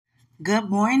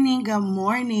Good morning. Good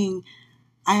morning.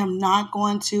 I am not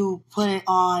going to put it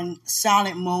on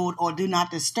silent mode or do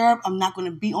not disturb. I'm not going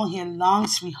to be on here long,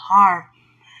 sweetheart.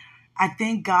 I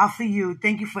thank God for you.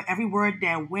 Thank you for every word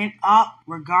that went up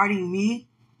regarding me.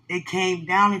 It came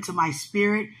down into my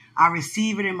spirit. I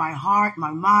receive it in my heart,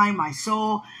 my mind, my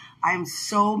soul. I am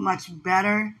so much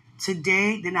better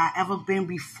today than I ever been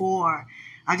before.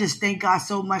 I just thank God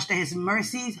so much that his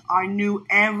mercies are new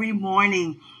every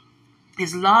morning.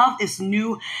 His love is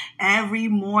new every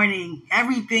morning.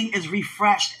 Everything is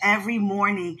refreshed every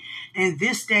morning. And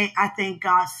this day, I thank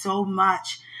God so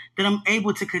much that I'm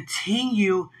able to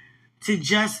continue to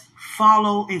just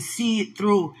follow and see it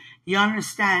through. You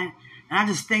understand? And I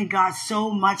just thank God so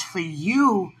much for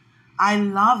you. I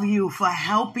love you for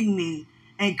helping me,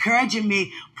 encouraging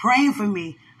me, praying for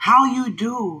me. How you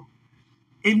do.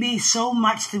 It means so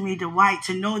much to me, Dwight,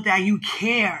 to know that you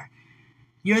care.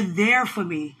 You're there for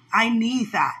me. I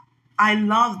need that. I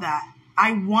love that.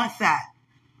 I want that.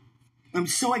 I'm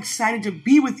so excited to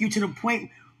be with you to the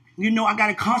point, I got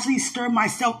to constantly stir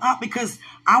myself up because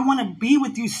I want to be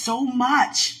with you so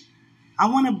much. I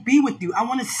want to be with you. I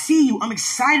want to see you. I'm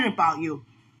excited about you.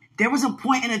 There was a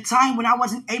point in a time when I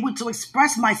wasn't able to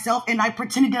express myself and I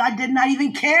pretended that I did not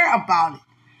even care about it.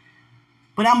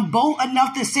 But I'm bold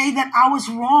enough to say that I was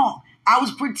wrong. I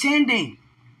was pretending.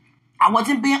 I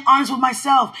wasn't being honest with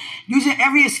myself, using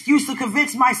every excuse to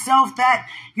convince myself that,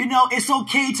 it's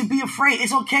okay to be afraid.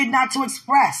 It's okay not to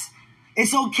express.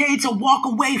 It's okay to walk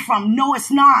away from. No,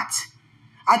 it's not.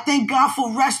 I thank God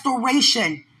for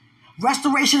restoration.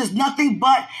 Restoration is nothing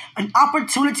but an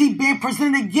opportunity being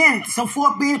presented again. So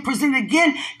for it being presented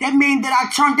again, that means that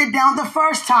I turned it down the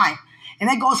first time. And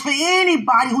that goes for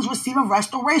anybody who's receiving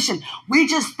restoration. We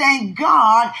just thank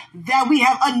God that we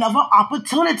have another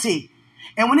opportunity.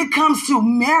 And when it comes to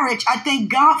marriage, I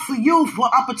thank God for you for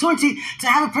opportunity to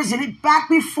have it presented back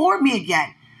before me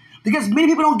again. Because many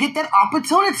people don't get that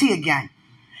opportunity again.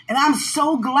 And I'm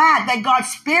so glad that God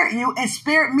spared you and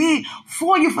spared me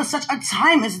for you for such a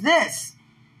time as this.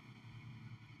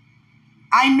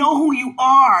 I know who you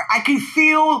are. I can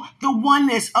feel the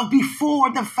oneness of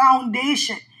before the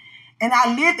foundation. And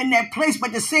I live in that place, but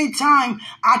at the same time,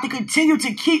 I have to continue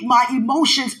to keep my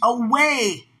emotions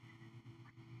away.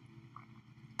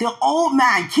 The old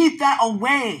man, keep that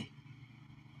away.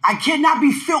 I cannot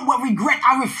be filled with regret.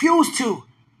 I refuse to.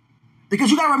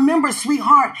 Because you got to remember,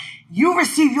 sweetheart, you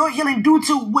receive your healing due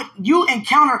to what you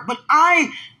encountered, but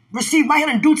I receive my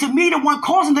healing due to me, the one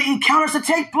causing the encounters to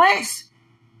take place.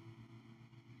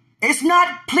 It's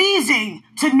not pleasing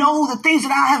to know the things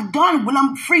that I have done when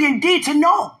I'm free indeed to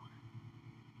know.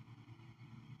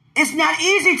 It's not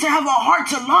easy to have a heart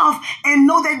to love and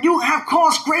know that you have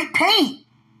caused great pain.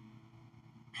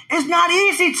 It's not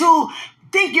easy to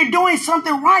think you're doing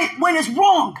something right when it's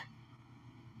wrong.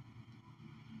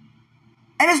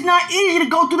 And it's not easy to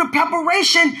go through the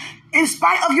preparation in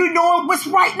spite of you knowing what's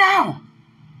right now.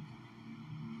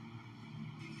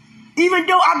 Even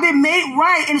though I've been made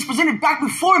right and it's presented back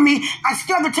before me, I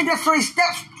still have to take necessary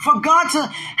steps for God to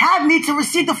have me to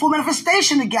receive the full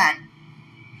manifestation again.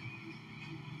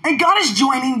 And God is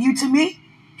joining you to me.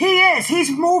 He is. He's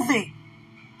moving.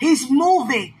 He's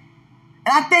moving.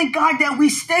 And I thank God that we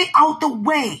stay out the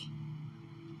way.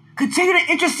 Continue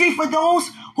to intercede for those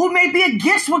who may be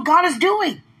against what God is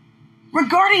doing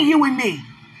regarding you and me.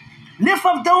 Lift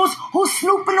up those who's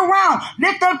snooping around.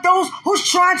 Lift up those who's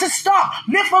trying to stop.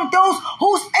 Lift up those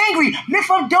who's angry. Lift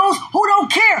up those who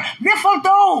don't care. Lift up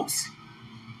those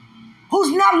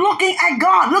who's not looking at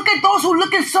God. Look at those who are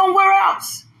looking somewhere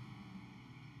else.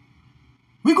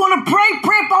 We're going to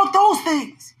pray about those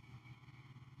things.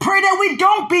 Pray that we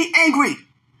don't be angry.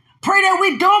 Pray that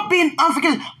we don't be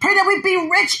unforgiving. Pray that we be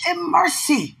rich in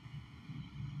mercy.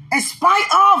 In spite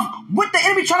of what the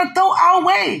enemy trying to throw our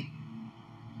way.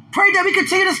 Pray that we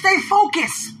continue to stay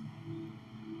focused.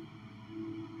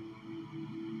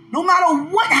 No matter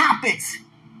what happens,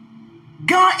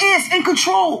 God is in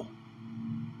control.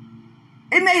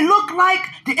 It may look like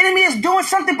the enemy is doing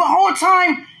something, but the whole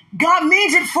time, God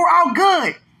means it for our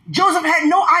good. Joseph had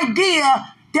no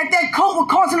idea that coat would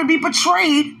cause him to be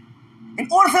betrayed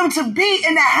in order for him to be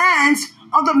in the hands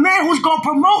of the man who's going to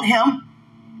promote him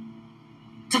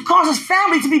to cause his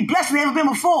family to be blessed than they've ever been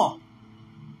before.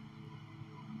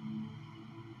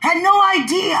 Had no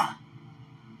idea.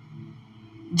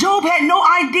 Job had no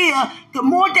idea the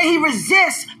more that he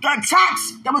resists the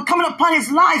attacks that were coming upon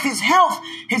his life, his health,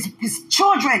 his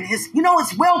children, his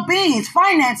well-being, his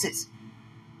finances.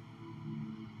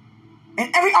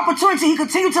 And every opportunity, he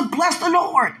continued to bless the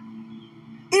Lord.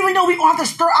 Even though we ought to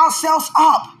stir ourselves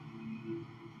up.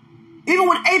 Even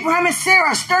with Abraham and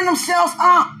Sarah stirring themselves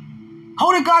up.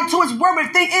 Holding God to his word. But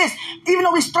the thing is, even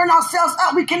though we stirring ourselves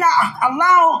up, we cannot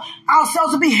allow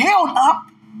ourselves to be held up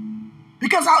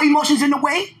because our emotions in the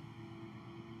way.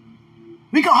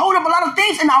 We can hold up a lot of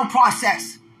things in our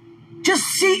process. Just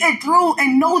see it through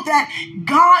and know that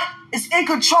God is in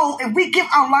control. If we give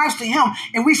our lives to him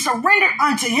and we surrender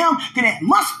unto him, then it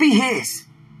must be his.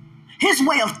 His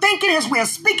way of thinking, his way of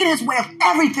speaking, his way of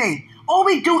everything. All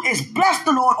we do is bless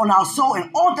the Lord on our soul and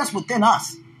all that's within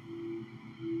us.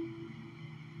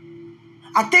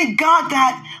 I thank God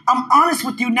that I'm honest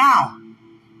with you now.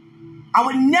 I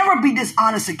would never be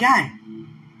dishonest again.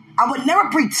 I would never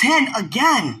pretend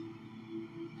again.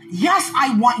 Yes,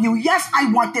 I want you. Yes,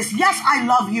 I want this. Yes, I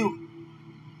love you.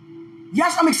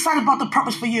 Yes, I'm excited about the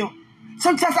purpose for you.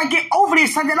 Sometimes I get overly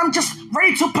excited that I'm just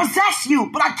ready to possess you,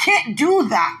 but I can't do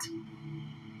that.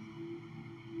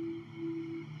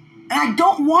 And I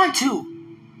don't want to.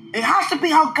 It has to be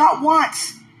how God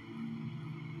wants.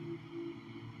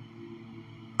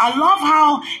 I love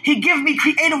how he gives me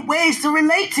creative ways to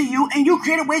relate to you and you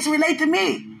creative ways to relate to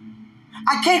me.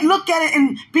 I can't look at it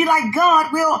and be like,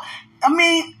 God,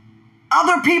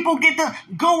 other people get to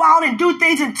go out and do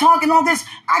things and talk and all this.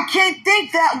 I can't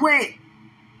think that way.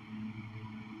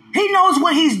 He knows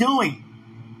what he's doing.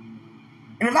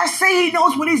 And if I say he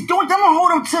knows what he's doing, then I'm going to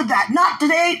hold him to that. Not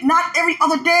today, not every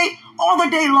other day, all the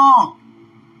day long.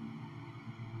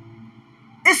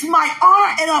 It's my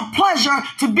honor and a pleasure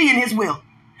to be in his will.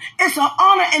 It's an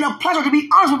honor and a pleasure to be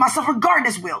honest with myself regarding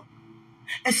his will.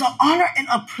 It's an honor and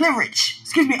a privilege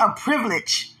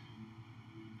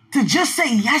to just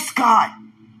say, yes, God.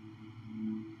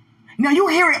 Now you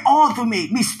hear it all through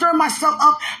me stir myself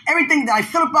up, everything that I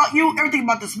feel about you, everything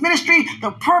about this ministry,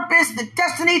 the purpose, the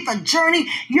destiny, the journey.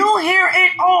 You hear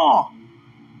it all.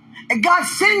 And God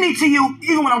sent me to you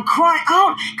even when I'm crying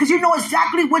out because you know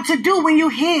exactly what to do when you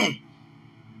hear it.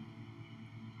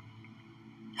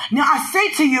 Now I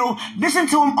say to you, listen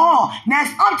to them all. Now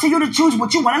it's up to you to choose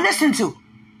what you want to listen to.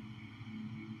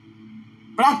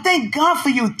 But I thank God for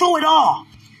you through it all.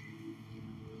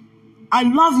 I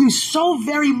love you so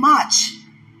very much.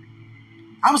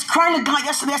 I was crying to God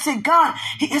yesterday. I said, God,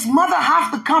 his mother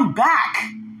has to come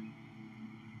back.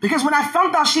 Because when I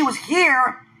found out she was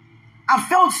here, I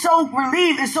felt so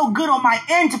relieved and so good on my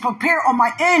end to prepare on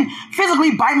my end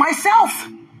physically by myself.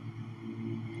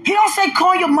 He don't say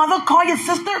call your mother, call your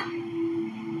sister,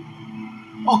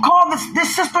 or call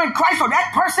this sister in Christ or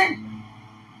that person.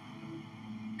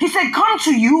 He said come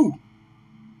to you.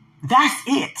 That's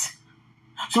it.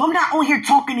 So I'm not on here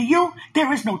talking to you.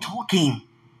 There is no talking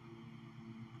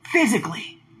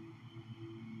physically.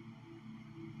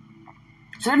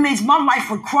 So that means my life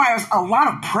requires a lot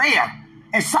of prayer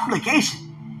and supplication.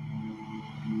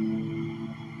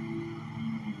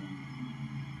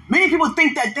 Many people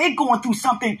think that they're going through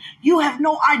something. You have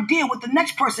no idea what the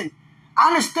next person. I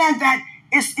understand that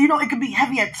it can be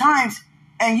heavy at times,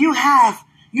 and you have,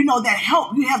 that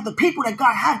help. You have the people that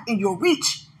God has in your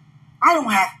reach. I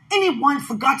don't have anyone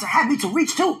for God to have me to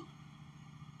reach to.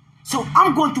 So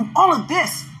I'm going through all of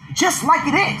this just like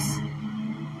it is.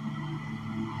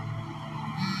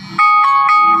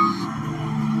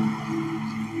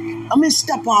 I'm going to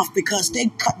step off because they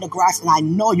cut the grass and I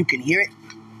know you can hear it.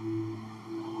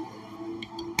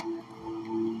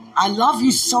 I love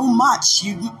you so much.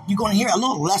 You're going to hear it a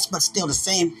little less, but still the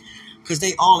same because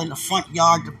they all in the front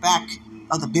yard, the back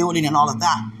of the building and all of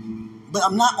that. But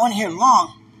I'm not on here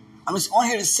long. I'm just on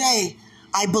here to say,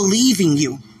 I believe in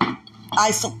you.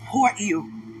 I support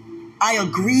you. I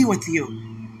agree with you.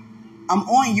 I'm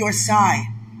on your side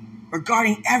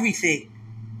regarding everything.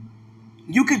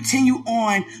 You continue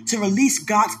on to release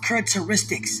God's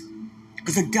characteristics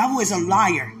because the devil is a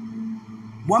liar.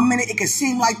 1 minute it can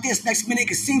seem like this, next minute it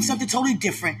can seem something totally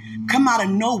different, come out of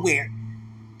nowhere.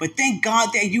 But thank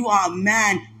God that you are a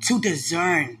man to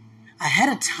discern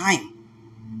ahead of time.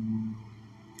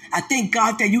 I thank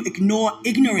God that you ignore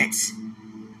ignorance.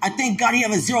 I thank God you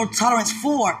have a zero tolerance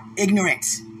for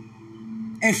ignorance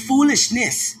and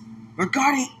foolishness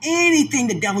regarding anything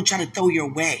the devil try to throw your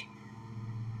way.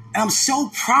 And I'm so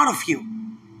proud of you.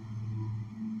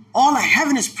 All of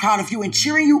heaven is proud of you and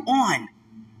cheering you on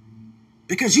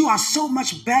because you are so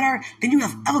much better than you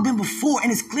have ever been before,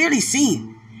 and it's clearly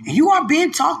seen. And you are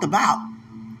being talked about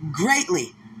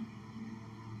greatly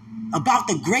about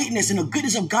the greatness and the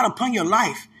goodness of God upon your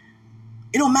life.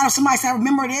 It don't matter if somebody says, I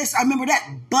remember this, I remember that,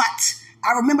 but.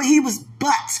 I remember he was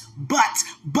but.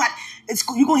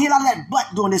 You're going to hear a lot of that but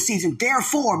during this season.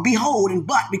 Therefore, behold, and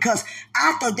but, because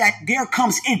after that, there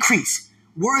comes increase.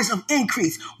 Words of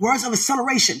increase, words of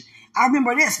acceleration. I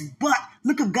remember this, but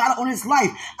look at God on his life.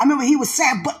 I remember he was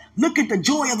sad, but look at the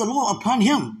joy of the Lord upon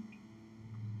him.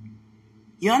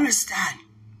 You understand?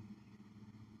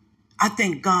 I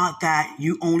thank God that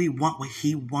you only want what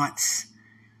he wants.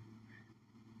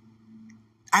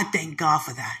 I thank God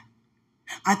for that.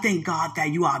 I thank God that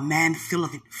you are a man full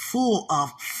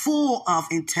of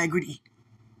integrity.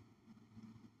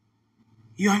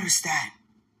 You understand?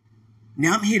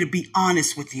 Now I'm here to be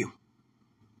honest with you.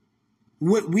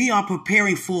 What we are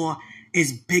preparing for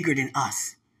is bigger than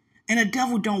us. And the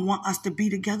devil don't want us to be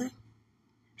together.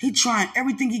 He's trying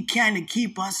everything he can to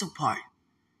keep us apart.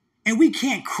 And we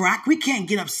can't crack. We can't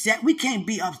get upset. We can't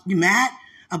be mad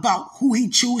about who he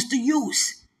chooses to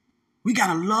use. We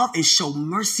got to love and show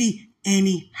mercy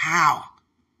anyhow.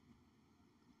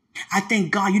 I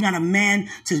thank God you're not a man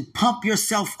to pump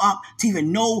yourself up to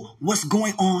even know what's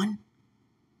going on.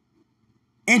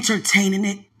 Entertaining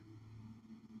it.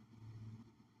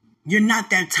 You're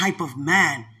not that type of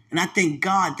man. And I thank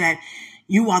God that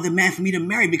you are the man for me to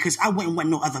marry, because I wouldn't want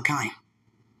no other kind.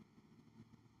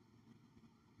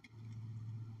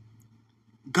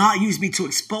 God used me to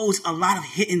expose a lot of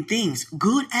hidden things,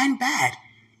 good and bad,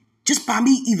 just by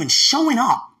me even showing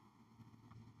up.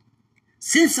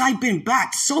 Since I've been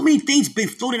back, so many things been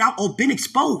floated out or been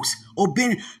exposed or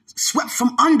been swept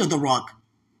from under the rug.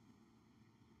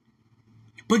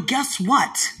 But guess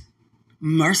what?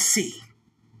 Mercy.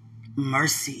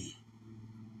 Mercy.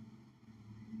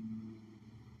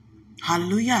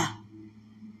 Hallelujah.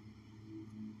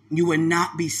 You will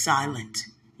not be silent.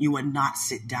 You will not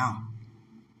sit down,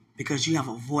 because you have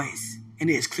a voice and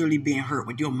it is clearly being heard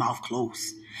with your mouth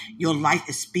closed. Your life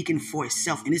is speaking for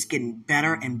itself, and it's getting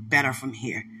better and better from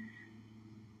here.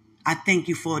 I thank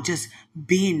you for just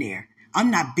being there.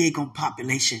 I'm not big on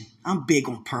population. I'm big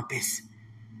on purpose.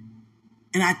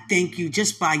 And I thank you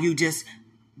just by you just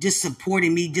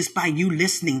supporting me, just by you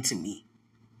listening to me.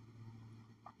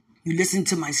 You listen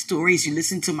to my stories. You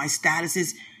listen to my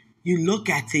statuses. You look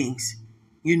at things,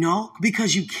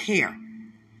 because you care.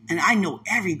 And I know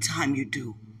every time you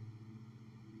do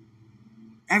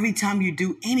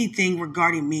anything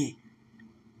regarding me,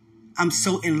 I'm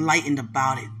so enlightened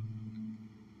about it.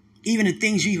 Even the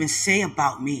things you even say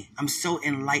about me, I'm so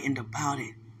enlightened about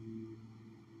it.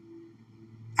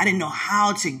 I didn't know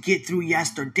how to get through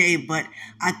yesterday, but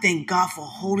I thank God for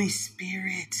Holy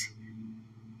Spirit.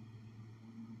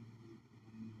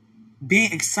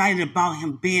 Being excited about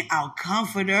him being our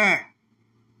comforter.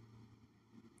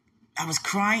 I was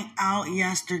crying out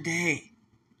yesterday.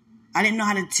 I didn't know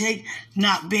how to take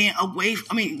being away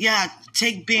from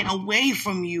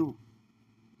you.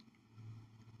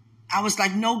 I was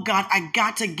like, no, God, I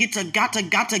got to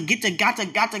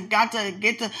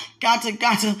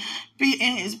be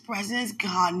in his presence,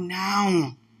 God,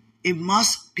 now. It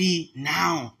must be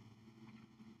now.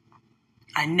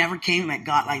 I never came at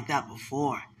God like that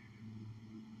before.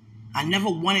 I never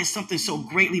wanted something so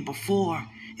greatly before.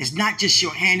 It's not just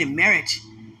your hand in marriage.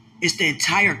 It's the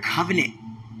entire covenant.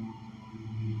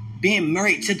 Being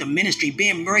married to the ministry,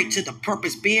 being married to the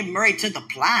purpose, being married to the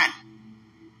plan.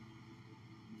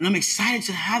 And I'm excited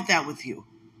to have that with you.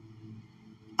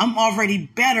 I'm already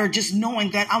better just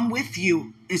knowing that I'm with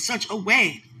you in such a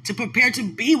way to prepare to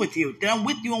be with you, that I'm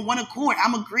with you on one accord.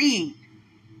 I'm agreeing.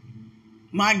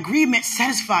 My agreement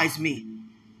satisfies me.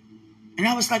 And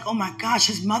I was like, oh my gosh,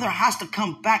 his mother has to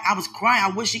come back. I was crying.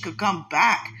 I wish she could come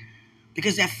back,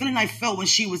 because that feeling I felt when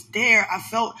she was there, I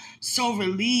felt so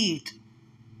relieved.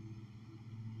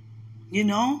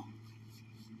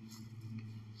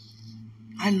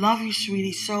 I love you,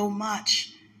 sweetie, so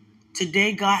much.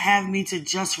 Today, God had me to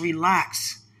just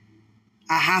relax.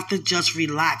 I have to just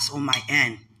relax on my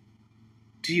end.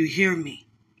 Do you hear me?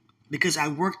 Because I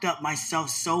worked up myself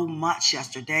so much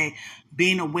yesterday.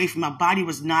 Being away from my body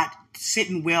was not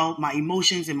sitting well. My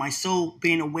emotions and my soul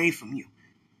being away from you.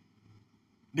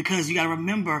 Because you got to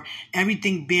remember,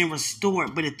 everything being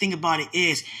restored. But the thing about it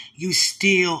is, you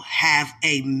still have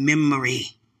a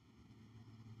memory.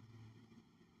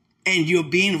 And you're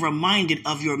being reminded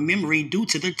of your memory due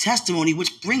to the testimony,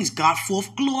 which brings God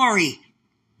forth glory.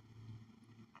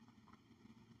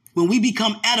 When we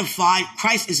become edified,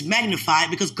 Christ is magnified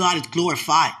because God is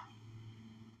glorified.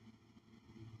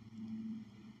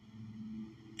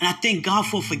 And I thank God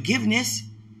for forgiveness.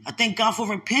 I thank God for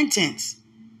repentance.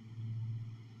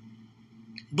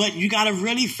 But you got to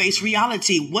really face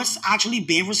reality. What's actually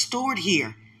being restored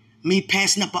here? Me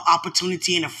passing up an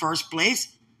opportunity in the first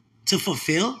place to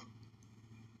fulfill?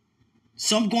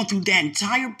 So I'm going through that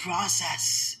entire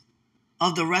process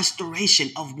of the restoration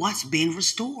of what's being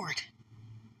restored.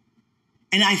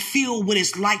 And I feel what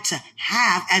it's like to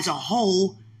have as a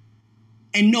whole,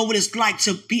 and know what it's like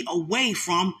to be away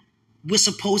from we're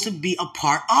supposed to be a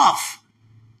part of.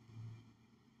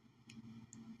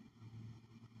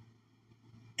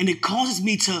 And it causes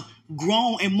me to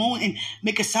groan and moan and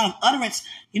make a sound of utterance,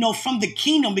 from the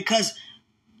kingdom, because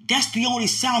that's the only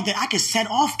sound that I can set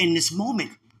off in this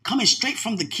moment, coming straight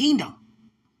from the kingdom.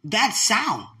 That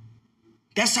sound.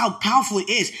 That's how powerful it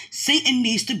is. Satan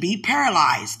needs to be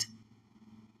paralyzed.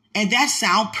 And that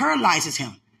sound paralyzes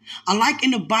him. I like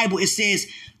in the Bible, it says,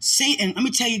 Satan, let me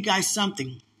tell you guys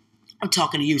something. I'm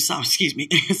talking to you, so excuse me.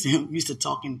 I'm used to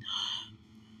talking.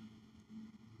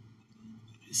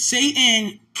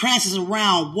 Satan prances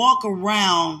around, walk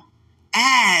around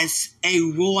as a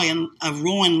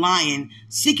roaring lion,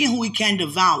 seeking who he can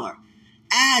devour.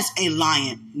 As a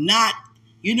lion, not,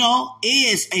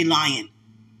 is a lion.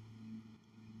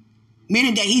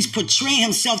 Meaning that he's portraying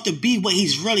himself to be what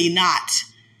he's really not.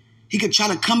 He could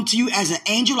try to come to you as an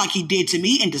angel like he did to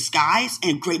me in disguise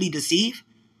and greatly deceive.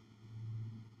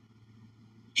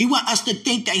 He wants us to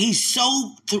think that he's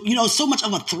so much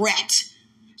of a threat.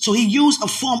 So he used a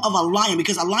form of a lion,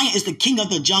 because a lion is the king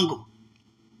of the jungle.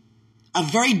 A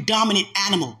very dominant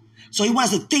animal. So he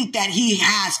wants us to think that he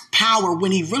has power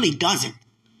when he really doesn't.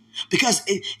 Because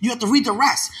you have to read the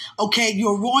rest. Okay,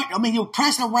 you're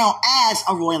prancing around as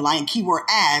a roaring lion, keyword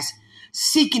as,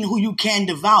 seeking who you can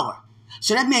devour.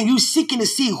 So that means you're seeking to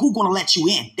see who's going to let you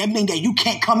in. That means that you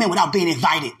can't come in without being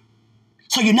invited.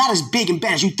 So you're not as big and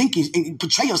bad as you think you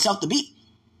portray yourself to be.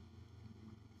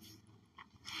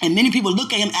 And many people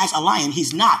look at him as a lion.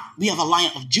 He's not. We have a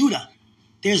Lion of Judah.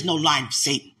 There's no Lion of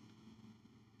Satan.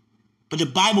 But the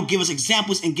Bible gives us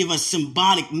examples and gives us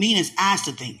symbolic meanings as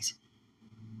to things.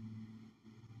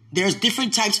 There's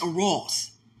different types of roars.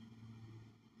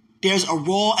 There's a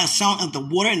roar, a sound of the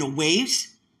water and the waves.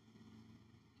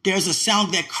 There's a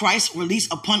sound that Christ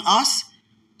released upon us,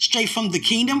 straight from the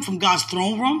kingdom, from God's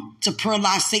throne room, to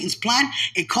paralyze Satan's plan.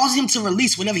 It causes him to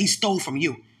release whatever he stole from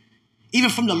you. Even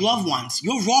from the loved ones.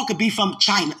 Your roar could be from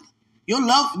China. Your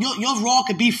roar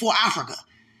could be for Africa.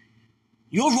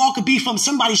 Your roar could be from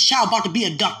somebody's child about to be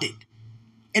abducted.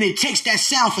 And it takes that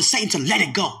sound for Satan to let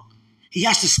it go. He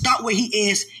has to start where he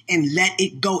is and let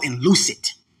it go and loose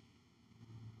it.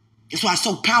 That's why it's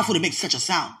so powerful to make such a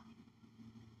sound.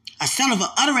 A sound of an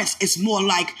utterance is more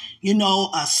like,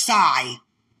 a sigh,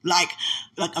 like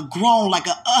a groan, like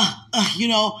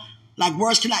like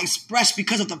words cannot express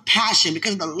because of the passion,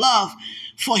 because of the love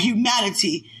for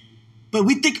humanity. But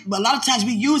a lot of times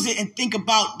we use it and think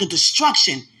about the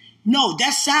destruction. No,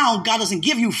 that sound God doesn't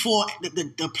give you for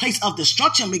the place of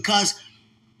destruction, because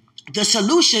the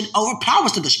solution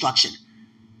overpowers the destruction,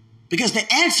 because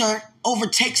the answer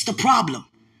overtakes the problem.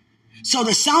 So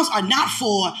the sounds are not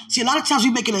for, a lot of times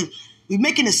we're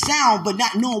making a sound, but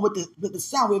not knowing what the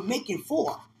sound we're making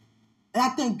for. And I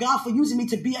thank God for using me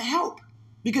to be a help,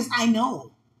 because I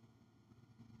know.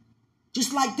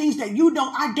 Just like things that you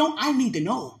don't, I need to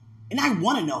know. And I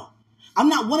want to know. I'm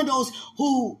not one of those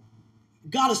who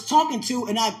God is talking to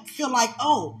and I feel like,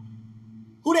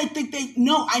 who they think they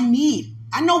know. I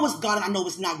know what's God and I know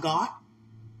what's not God.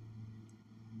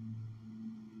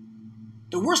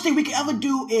 The worst thing we can ever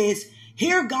do is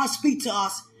hear God speak to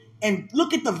us and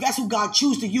look at the vessel God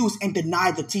chooses to use and deny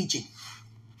the teaching.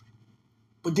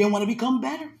 But then want to become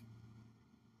better.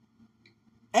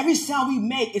 Every sound we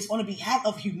make is on behalf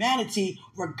of humanity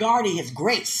regarding his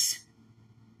grace.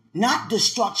 Not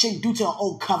destruction due to an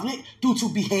old covenant, due to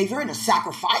behavior and a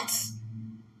sacrifice,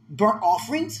 burnt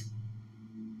offerings.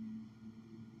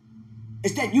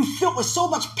 It's that you feel with so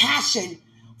much passion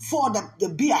to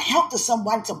be a help to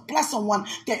someone, to bless someone,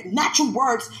 that natural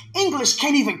words, English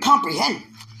can't even comprehend.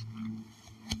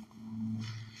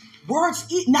 Words,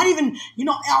 not even,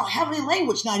 our heavenly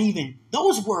language, not even.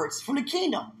 Those words from the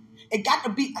kingdom. It got to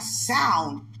be a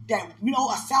sound that,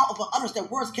 a sound of an utterance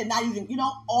that words cannot even,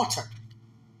 alter.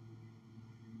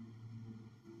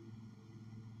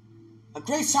 A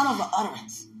great sound of an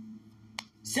utterance.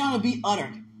 Sound to be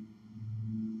uttered.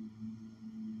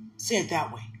 Say it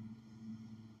that way.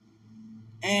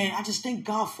 And I just thank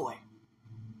God for it.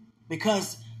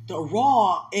 Because the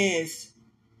roar is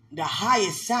the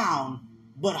highest sound,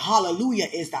 but hallelujah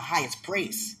is the highest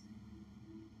praise.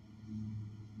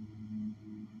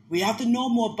 We have to know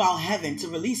more about heaven to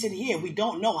release it here. We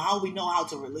don't know how we know how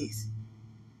to release.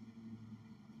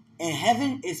 And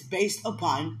heaven is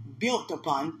built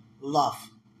upon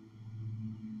love.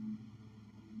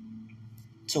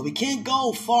 So we can't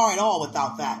go far at all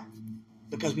without that,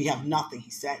 because we have nothing, he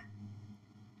said.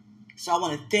 So I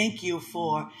want to thank you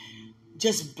for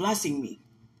just blessing me.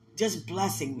 Just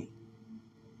blessing me.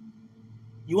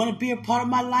 You want to be a part of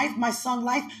my life, my son's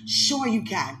life? Sure you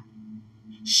can.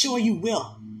 Sure you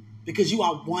will. Because you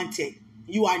are wanted.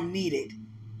 You are needed.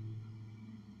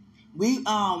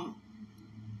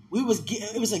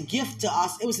 It was a gift to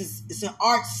us. It's an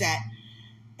art set,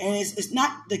 and it's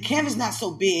not, the canvas not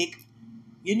so big.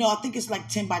 I think it's like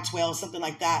 10 by 12, something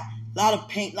like that. A lot of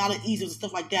paint, a lot of easels and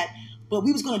stuff like that. But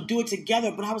we was gonna do it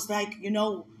together. But I was like,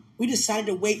 we decided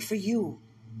to wait for you.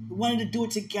 We wanted to do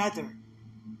it together.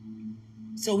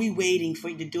 So we waiting for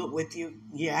you to do it with you.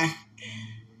 Yeah.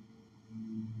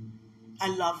 I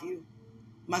love you.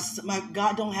 My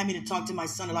God don't have me to talk to my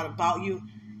son a lot about you,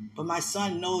 but my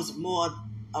son knows more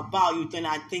about you than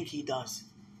I think he does.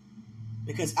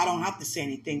 Because I don't have to say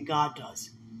anything, God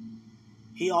does.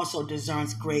 He also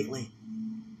discerns greatly.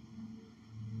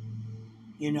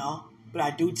 But I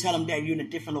do tell him that you're in a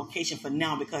different location for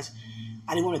now, because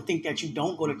I didn't want to think that you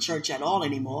don't go to church at all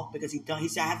anymore, because he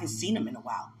said, I haven't seen him in a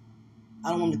while. I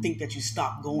don't want to think that you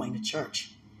stopped going to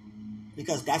church,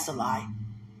 because that's a lie.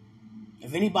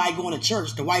 If anybody going to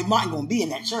church, Dwight Martin going to be in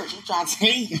that church. I'm trying to tell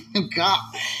you, God,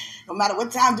 no matter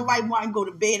what time Dwight Martin go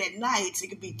to bed at night, it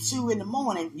could be 2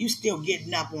 a.m, you still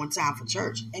getting up on time for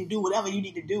church and do whatever you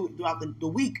need to do throughout the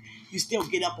week. You still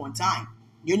get up on time.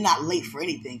 You're not late for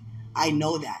anything. I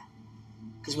know that.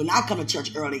 Because when I come to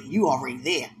church early, you already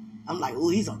there. I'm like, oh,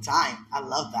 he's on time. I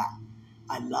love that.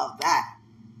 I love that.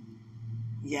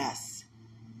 Yes.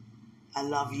 I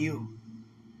love you.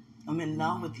 I'm in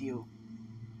love with you.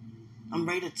 I'm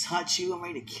ready to touch you. I'm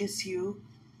ready to kiss you.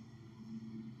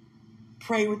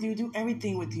 Pray with you. Do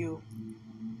everything with you.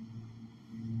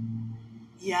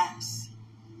 Yes.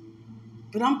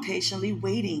 But I'm patiently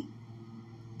waiting.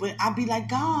 But I'd be like,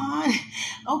 God,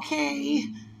 okay.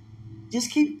 Just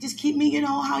keep me,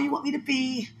 how you want me to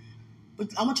be. But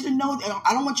I want you to know that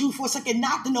I don't want you for a second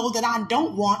not to know that I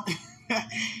don't want.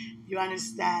 You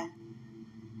understand?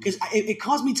 Because it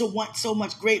caused me to want so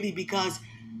much greatly, because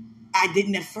I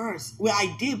didn't at first. Well,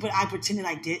 I did, but I pretended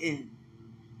I didn't.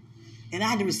 And I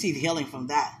had to receive healing from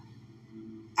that.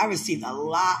 I received a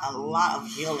lot of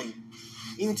healing.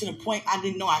 Even to the point I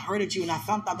didn't know I hurted you, and I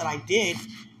found out that I did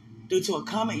due to a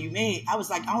comment you made. I was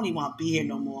like, I don't even want to be here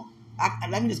no more.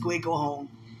 Let me just go ahead and go home.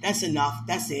 That's enough.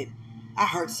 That's it. I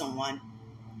hurt someone.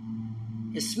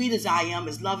 As sweet as I am,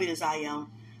 as loving as I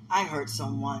am, I hurt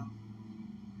someone.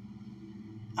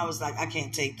 I was like, I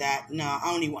can't take that. No,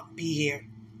 I don't even want to be here.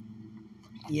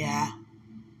 Yeah.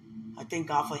 I thank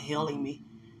God for healing me.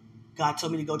 God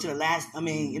told me to go to I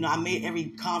made every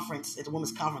conference at the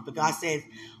women's conference, but God said,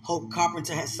 Hope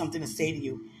Carpenter has something to say to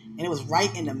you. And it was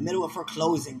right in the middle of her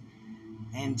closing.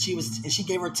 And she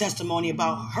gave her testimony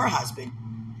about her husband,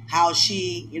 how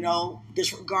she,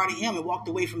 disregarded him and walked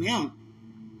away from him.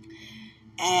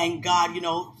 And God,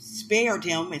 spared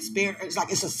him and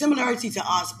it's a similarity to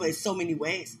us, but in so many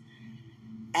ways.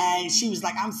 And she was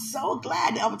like, I'm so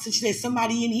glad that there's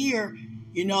somebody in here,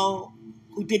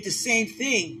 who did the same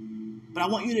thing. But I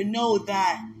want you to know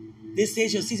that this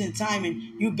is your season of time, and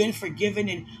you've been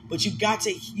forgiven, but you got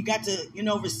to,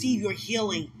 receive your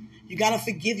healing. You got to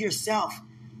forgive yourself.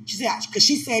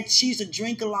 She said she used to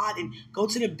drink a lot and go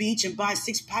to the beach and buy a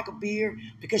 6-pack of beer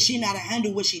because she didn't know how to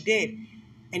handle what she did.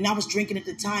 And I was drinking at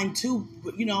the time too,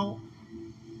 but,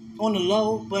 on the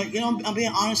low. But, I'm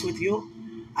being honest with you.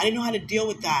 I didn't know how to deal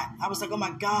with that. I was like, oh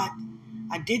my God,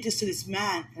 I did this to this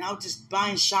man, and I was just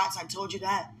buying shots. I told you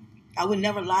that. I would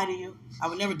never lie to you. I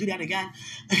would never do that again.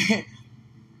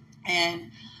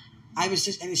 And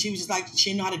she was just like, she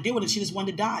didn't know how to deal with it. She just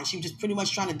wanted to die. She was just pretty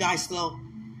much trying to die slow.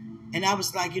 And I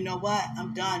was like, you know what?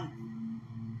 I'm done.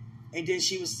 And then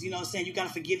she was, saying, you got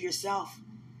to forgive yourself.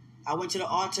 I went to the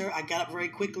altar. I got up very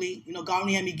quickly. God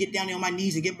only had me get down there on my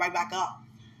knees and get right back up.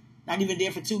 Not even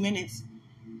there for 2 minutes.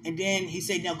 And then he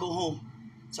said, now go home.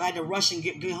 So I had to rush and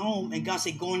get home. And God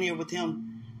said, go in there with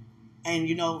him and,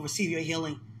 receive your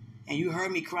healing. And you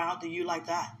heard me cry out to you like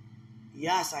that.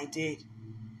 Yes, I did.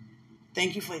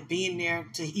 Thank you for being there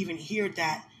to even hear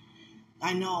that.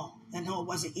 I know it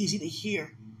wasn't easy to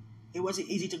hear. It wasn't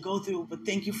easy to go through, but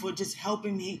thank you for just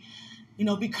helping me,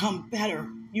 become better.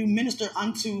 You minister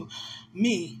unto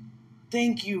me.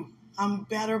 Thank you. I'm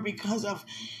better because of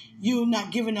you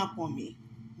not giving up on me.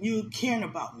 You caring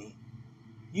about me.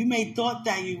 You may thought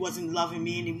that you wasn't loving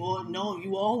me anymore. No,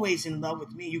 you were always in love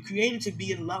with me. You created to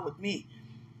be in love with me.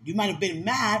 You might have been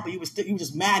mad, but you were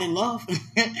just mad in love.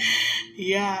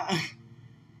 Yeah.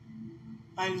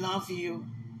 I love you.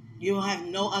 You'll have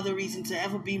no other reason to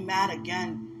ever be mad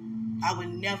again. I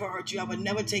would never hurt you. I would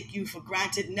never take you for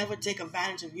granted, never take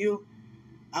advantage of you.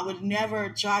 I would never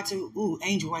try to,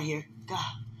 angel right here.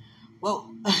 God.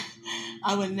 Whoa.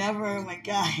 I would never, oh my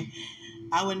God.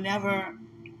 I would never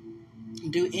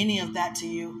do any of that to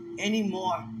you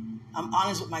anymore. I'm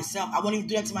honest with myself. I won't even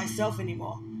do that to myself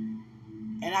anymore.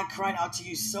 And I cried out to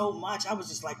you so much. I was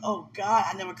just like, oh God,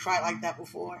 I never cried like that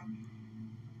before.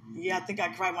 Yeah, I think I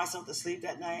cried myself to sleep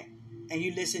that night. And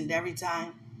you listened every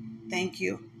time. Thank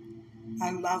you.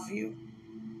 I love you.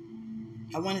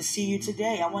 I want to see you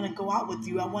today. I want to go out with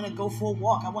you. I want to go for a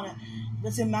walk. I want to,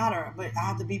 doesn't matter, but I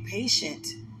have to be patient.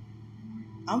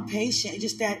 I'm patient. It's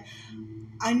just that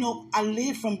I know I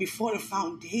live from before the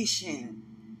foundation.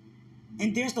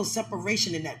 And there's no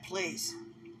separation in that place.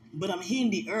 But I'm here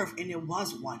in the earth and it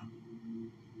was one.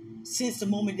 Since the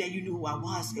moment that you knew who I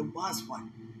was, it was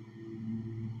one.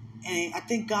 And I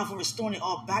thank God for restoring it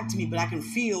all back to me, but I can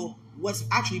feel what's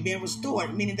actually being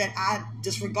restored, meaning that I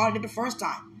disregarded it the first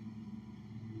time.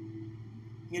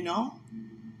 You know?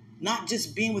 Not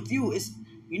just being with you, it's,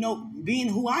 being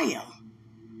who I am.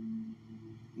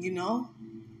 You know?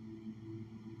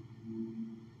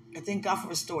 I thank God for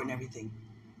restoring everything.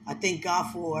 I thank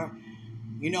God for,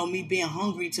 me being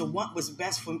hungry to what was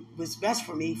best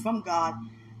for me from God.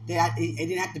 That it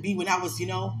didn't have to be when I was,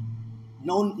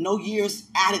 no years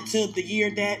added to the year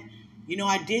that,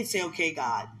 I did say, okay,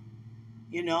 God,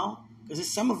 because there's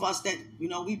some of us that,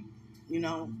 we,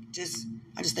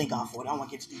 I just thank God for it. I don't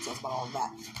want to get into details about all of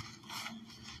that.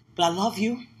 But I love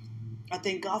you. I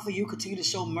thank God for you. Continue to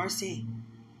show mercy.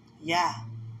 Yeah.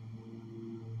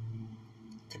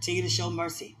 Continue to show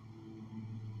mercy.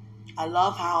 I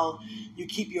love how you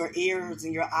keep your ears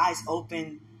and your eyes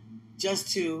open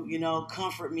just to,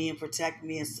 comfort me and protect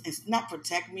me. It's not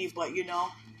protect me, but,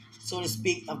 so to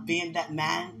speak, of being that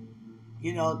man.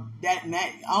 That man,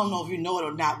 I don't know if you know it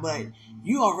or not, but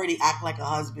you already act like a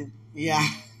husband. Yeah.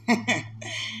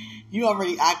 You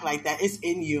already act like that. It's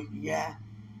in you. Yeah.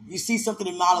 You see something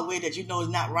a mile away that you know is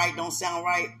not right, don't sound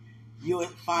right, you'll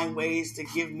find ways to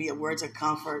give me a words of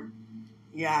comfort.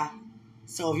 Yeah.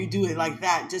 So if you do it like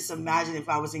that, just imagine if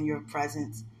I was in your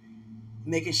presence,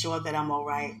 making sure that I'm all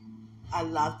right. I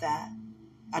love that.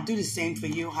 I do the same for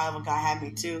you, however God had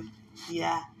me too.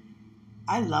 Yeah.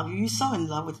 I love you. You're so in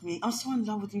love with me. I'm so in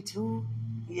love with you too.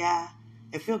 Yeah.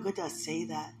 It feels good to say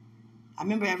that. I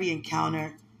remember every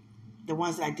encounter, the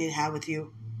ones that I did have with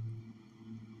you.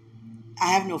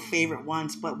 I have no favorite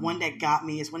ones, but one that got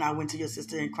me is when I went to your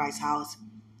sister in Christ's house.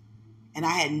 And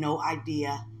I had no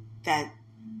idea that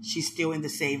she's still in the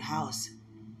same house.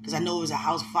 Because I know it was a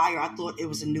house fire. I thought it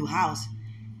was a new house.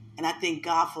 And I thank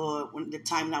God for the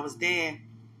time when I was there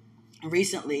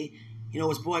recently, it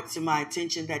was brought to my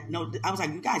attention that, no, I was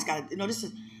like, you guys got to, this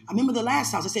is, I remember the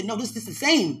last house. I said, no, this is the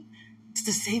same. It's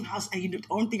the same house. And the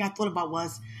only thing I thought about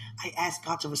was I asked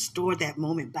God to restore that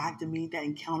moment back to me, that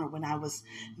encounter when I was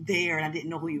there and I didn't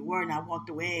know who you were and I walked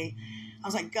away. I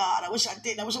was like, God, I wish I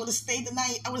did. I wish I would have stayed the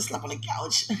night. I would have slept on the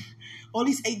couch or at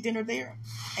least ate dinner there.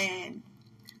 And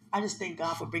I just thank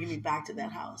God for bringing me back to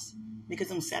that house because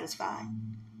I'm satisfied.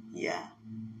 Yeah.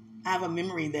 I have a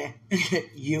memory there.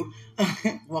 You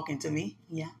walking to me.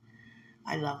 Yeah.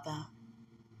 I love that.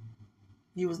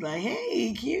 You was like,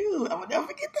 hey, cute. I will never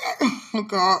forget that. Oh,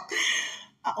 God.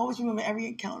 I always remember every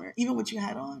encounter, even what you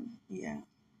had on. Yeah.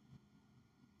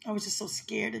 I was just so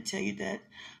scared to tell you that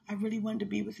I really wanted to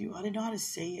be with you. I didn't know how to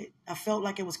say it. I felt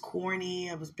like it was corny.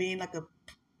 I was being like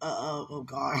oh,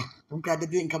 God. I'm glad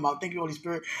that didn't come out. Thank you, Holy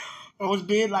Spirit. I was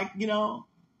being like,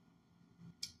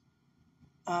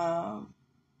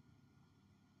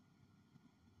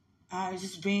 I was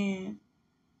just being,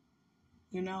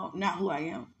 not who I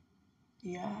am.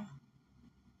 Yeah.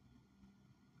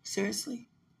 Seriously.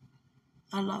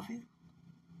 I love you.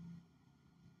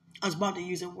 I was about to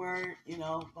use a word,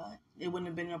 but it wouldn't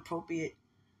have been appropriate,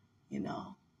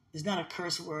 It's not a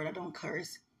curse word. I don't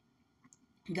curse.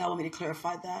 God want me to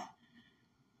clarify that.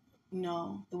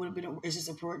 No, it would have been, it's just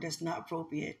a word that's not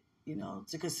appropriate,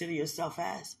 to consider yourself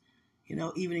as,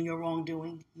 even in your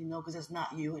wrongdoing, because that's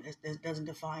not you. That doesn't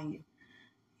define you.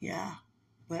 Yeah.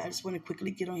 But I just want to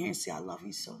quickly get on here and say I love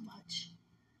you so much.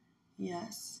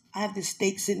 Yes. I have this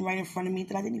steak sitting right in front of me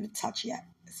that I didn't even touch yet.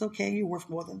 It's okay. You're worth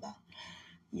more than that.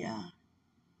 Yeah.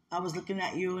 I was looking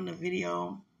at you in the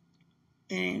video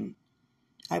and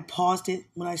I paused it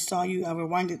when I saw you. I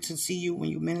rewinded to see you when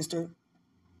you ministered.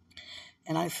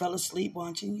 And I fell asleep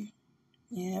watching you.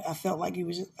 Yeah, I felt like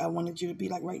I wanted you to be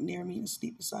like right near me and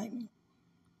sleep beside me.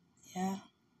 Yeah.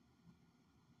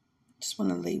 Just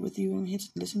want to lay with you and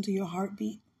listen to your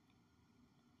heartbeat.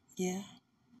 Yeah.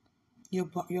 Your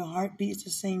heartbeat is the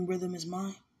same rhythm as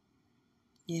mine.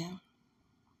 Yeah.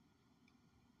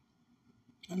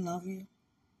 I love you.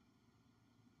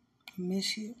 I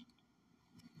miss you.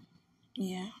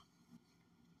 Yeah.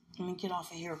 Let me get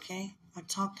off of here, okay? I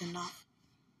talked enough.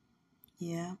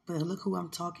 Yeah, but look who I'm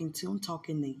talking to. I'm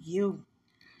talking to you.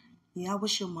 Yeah, I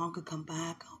wish your mom could come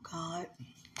back. Oh, God.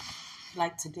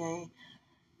 Like today.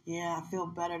 Yeah, I feel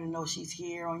better to know she's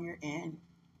here on your end.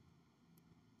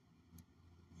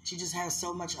 She just has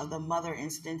so much of the mother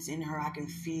instincts in her. I can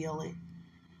feel it.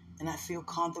 And I feel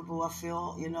comfortable. I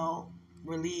feel,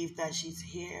 relieved that she's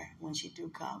here when she do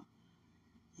come.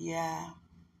 Yeah.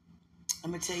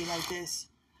 I'm going to tell you like this.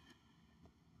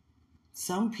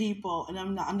 Some people, and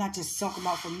I'm not just talking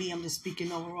about for me, I'm just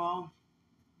speaking overall.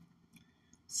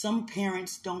 Some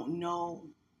parents don't know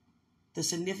the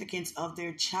significance of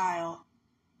their child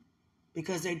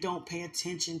because they don't pay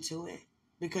attention to it,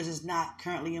 because it's not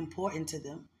currently important to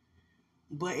them.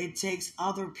 But it takes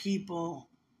other people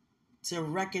to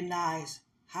recognize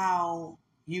how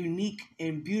unique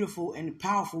and beautiful and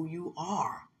powerful you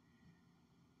are,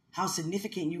 how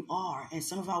significant you are. And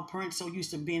some of our parents so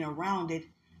used to being around it,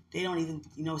 they don't even,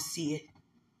 see it,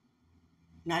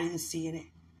 not even seeing it.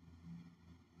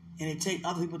 And it takes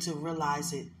other people to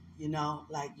realize it,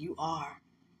 like you are.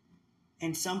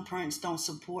 And some parents don't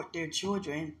support their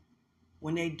children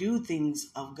when they do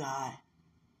things of God,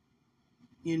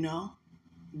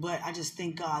 But I just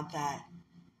thank God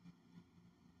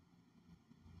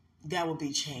that will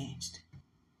be changed.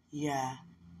 Yeah.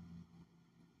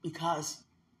 Because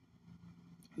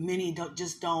many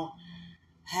don't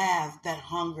have that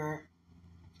hunger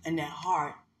and that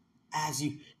heart as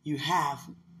you have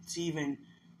to even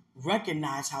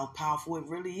recognize how powerful it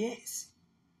really is,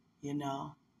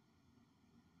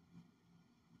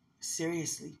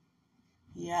 Seriously.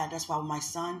 Yeah, that's why with my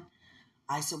son,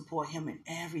 I support him in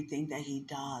everything that he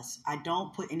does. I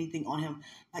don't put anything on him.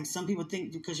 Like some people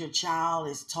think because your child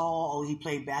is tall or he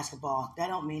played basketball, that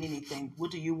don't mean anything.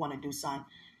 What do you want to do, son?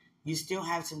 You still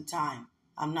have some time.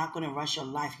 I'm not going to rush your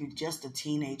life. You're just a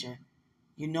teenager.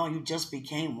 You just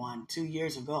became one 2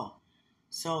 years ago.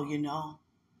 So,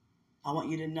 I want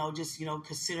you to know, just,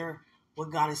 consider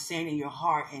what God is saying in your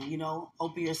heart and,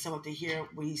 open yourself up to hear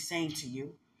what he's saying to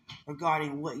you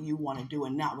regarding what you want to do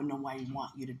and not what nobody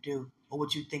want you to do or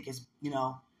what you think is,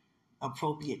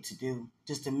 appropriate to do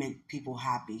just to make people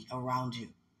happy around you.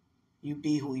 You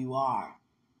be who you are.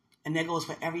 And that goes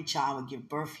for every child who give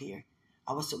birth here.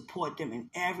 I will support them in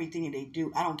everything that they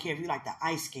do. I don't care if you like the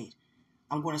ice skate.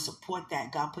 I'm going to support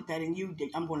that. God put that in you.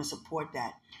 I'm going to support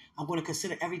that. I'm going to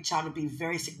consider every child to be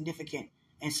very significant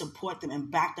and support them and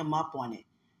back them up on it.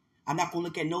 I'm not going to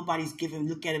look at nobody's giving,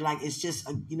 look at it like it's just,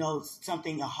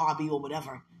 something, a hobby or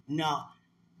whatever. No.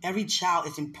 Every child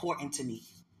is important to me.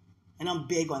 And I'm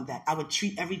big on that. I would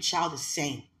treat every child the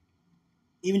same.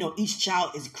 Even though each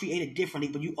child is created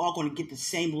differently, but you all going to get the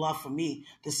same love from me,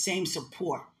 the same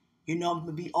support. I'm going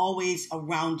to be always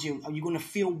around you. You're going to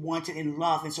feel wanted and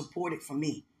loved and supported from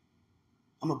me.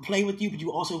 I'm going to play with you, but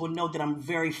you also will know that I'm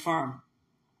very firm.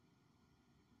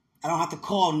 I don't have to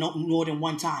call no more than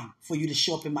one time for you to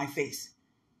show up in my face.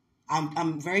 I'm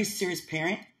a very serious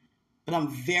parent, but I'm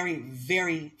very,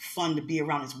 very fun to be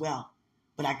around as well.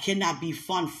 But I cannot be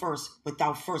fun first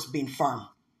without first being firm.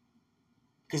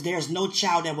 Because there's no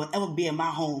child that will ever be in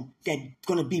my home that's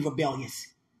going to be rebellious.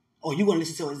 Or you're going to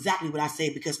listen to exactly what I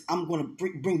say because I'm going to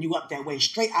bring you up that way,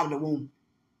 straight out of the womb.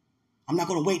 I'm not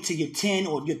going to wait till you're 10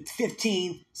 or you're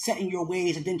 15, setting your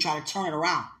ways and then try to turn it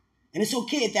around. And it's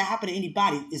okay if that happened to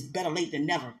anybody. It's better late than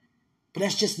never. But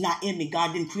that's just not in me.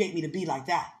 God didn't create me to be like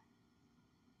that.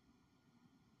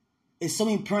 It's so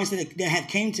many parents that have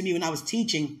came to me when I was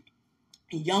teaching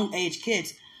young age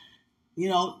kids,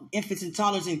 infants and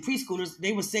toddlers and preschoolers.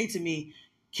 They would say to me,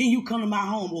 can you come to my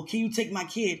home or can you take my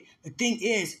kid? The thing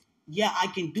is, yeah, I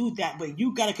can do that, but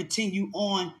you got to continue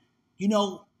on,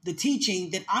 the teaching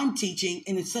that I'm teaching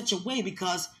in such a way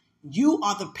because you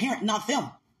are the parent, not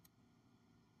them.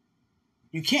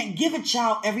 You can't give a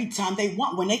child every time they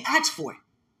want when they ask for it.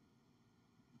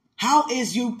 How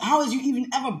is you even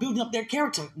ever building up their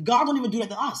character? God don't even do that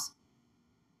to us.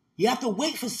 You have to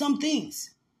wait for some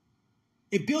things.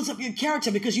 It builds up your character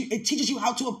because it teaches you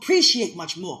how to appreciate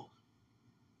much more.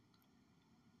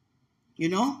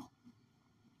 And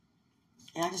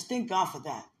I just thank God for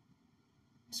that,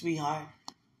 sweetheart.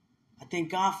 I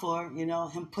thank God for,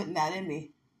 him putting that in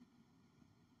me.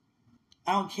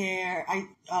 I don't care.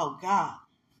 Oh God,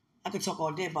 I could talk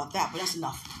all day about that, but that's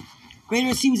enough. Greater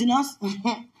is He who's in us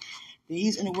than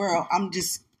He's in the world. I'm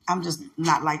just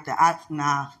not like that.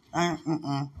 My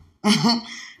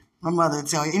mother will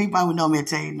tell you. Anybody who know me will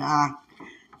tell you, nah,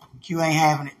 you ain't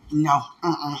having it. No,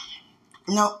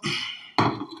 no.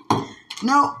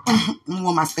 No, I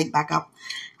want my steak back up.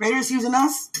 Greater is He who's in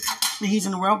us than He's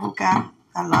in the world, Buka.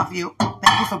 I love you.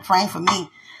 Thank you for praying for me.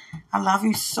 I love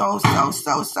you so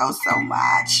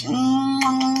much.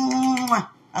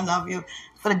 I love you.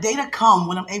 For the day to come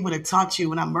when I'm able to talk to you,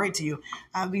 when I'm married to you,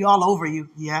 I'll be all over you.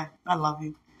 Yeah, I love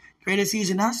you. Greater is He who's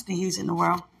in us than He's in the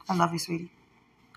world. I love you, sweetie.